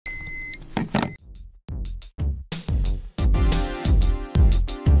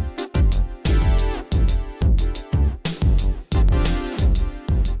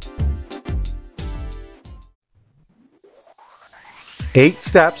8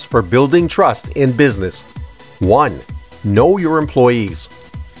 steps for building trust in business. 1. Know your employees.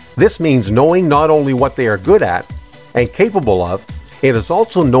 This means knowing not only what they are good at and capable of, it is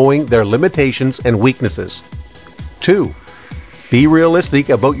also knowing their limitations and weaknesses. 2. Be realistic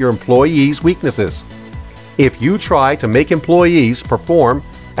about your employees' weaknesses. If you try to make employees perform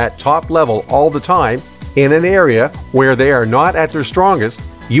at top level all the time in an area where they are not at their strongest,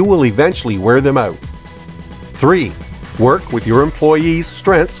 you will eventually wear them out. 3. Work with your employees'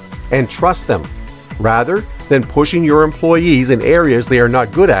 strengths and trust them. Rather than pushing your employees in areas they are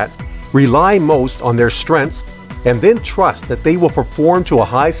not good at, rely most on their strengths and then trust that they will perform to a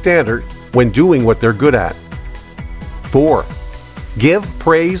high standard when doing what they're good at. 4. Give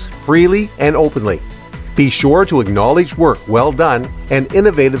praise freely and openly. Be sure to acknowledge work well done and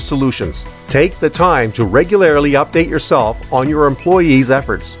innovative solutions. Take the time to regularly update yourself on your employees'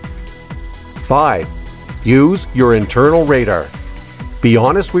 efforts. 5. Use your internal radar. Be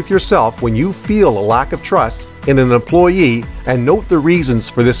honest with yourself when you feel a lack of trust in an employee and note the reasons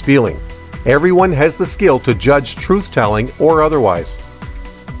for this feeling. Everyone has the skill to judge truth-telling or otherwise.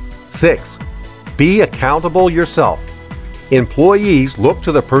 6. Be accountable yourself. Employees look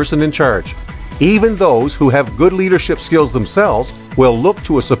to the person in charge. Even those who have good leadership skills themselves will look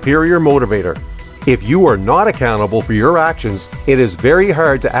to a superior motivator. If you are not accountable for your actions, it is very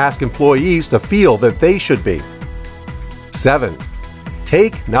hard to ask employees to feel that they should be. 7.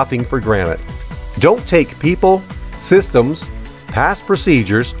 Take nothing for granted. Don't take people, systems, past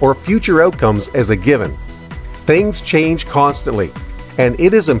procedures, or future outcomes as a given. Things change constantly, and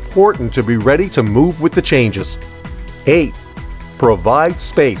it is important to be ready to move with the changes. 8. Provide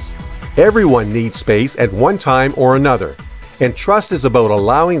space. Everyone needs space at one time or another, and trust is about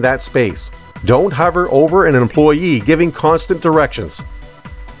allowing that space. Don't hover over an employee giving constant directions.